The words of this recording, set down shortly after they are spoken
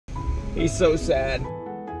He's so sad.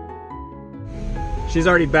 She's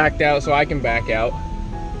already backed out, so I can back out.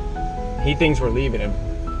 He thinks we're leaving him.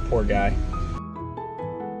 Poor guy.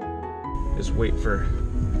 Just wait for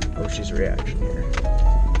OSHIE's reaction here.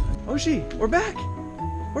 OSHIE, we're back!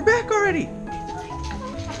 We're back already!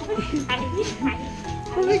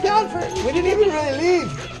 What we gone for? We didn't even really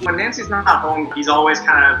leave. When Nancy's not home, he's always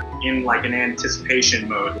kind of in like an anticipation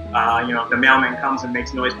mode. You know, if the mailman comes and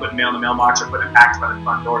makes noise putting mail in the mailbox or putting it packed by the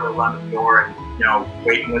front door, he'll run to the door and, you know,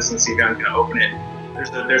 wait and listen to see if anyone's gonna open it.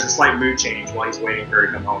 There's a slight mood change while he's waiting for her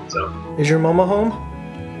to come home, so. Is your mama home?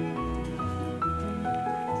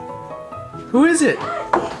 Who is it?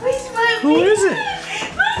 Who is it?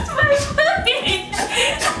 Where's my puppy?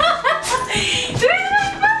 Where's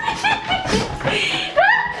my puppy?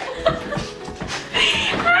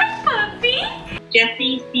 Hi, puppy.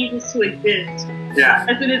 Jesse ceases to exist. Yeah.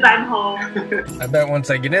 As soon as I'm home. I bet once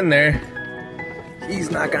I get in there, he's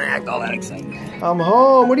not gonna act all that excited. I'm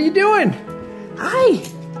home. What are you doing? Hi.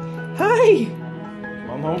 Hi.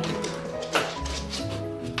 Mom home?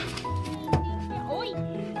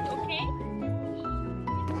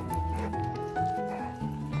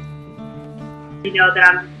 You know that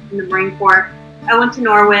I'm in the Marine Corps. I went to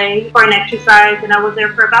Norway for an exercise and I was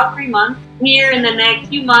there for about 3 months. Here in the next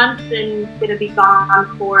few months and gonna be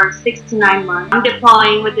gone for 6 to 9 months. I'm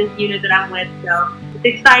deploying with this unit that I'm with, so it's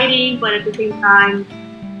exciting, but at the same time,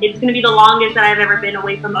 it's gonna be the longest that I've ever been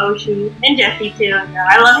away from OSHIE and Jesse too.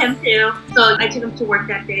 I love him too. So I took him to work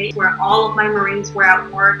that day where all of my Marines were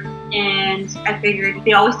at work, and I figured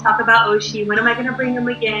they always talk about OSHIE. When am I gonna bring him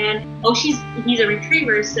again? He's a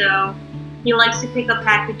retriever, so he likes to pick up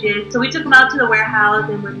packages. So we took him out to the warehouse,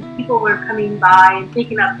 and when people were coming by and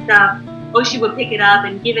picking up stuff, OSHIE would pick it up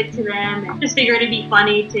and give it to them. And just figured it'd be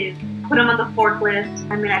funny to put him on the forklift.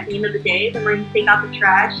 I mean, at the end of the day, the Marines take out the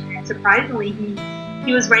trash, and surprisingly,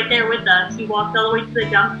 he was right there with us. He walked all the way to the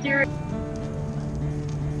dumpster.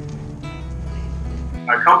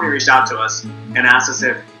 Our company reached out to us and asked us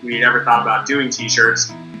if we'd ever thought about doing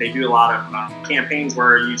t-shirts. They do a lot of campaigns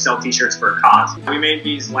where you sell t-shirts for a cause. We made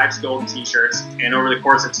these Life's Golden t-shirts, and over the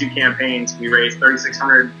course of 2 campaigns, we raised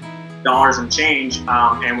 $3,600 and change,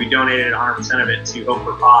 and we donated 100% of it to Hope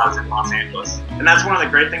for Paws in Los Angeles. And that's one of the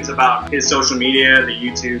great things about his social media, the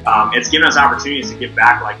YouTube. It's given us opportunities to give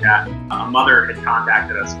back like that. A mother had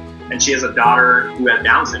contacted us, and she has a daughter who has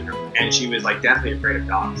Down syndrome, and she was like deathly afraid of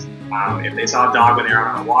dogs. If they saw a dog when they were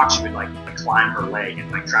out on a walk, she would like climb her leg and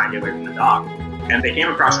like try and get away from the dog. And they came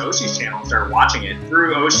across OSHIE's channel and started watching it.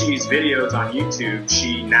 Through OSHIE's videos on YouTube,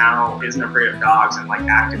 she now isn't afraid of dogs and like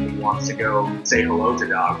actively wants to go say hello to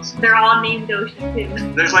dogs. They're all named OSHIE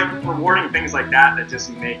too. There's like rewarding things like that that just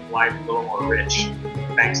make life a little more rich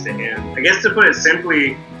thanks to him. I guess to put it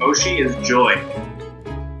simply, OSHIE is joy.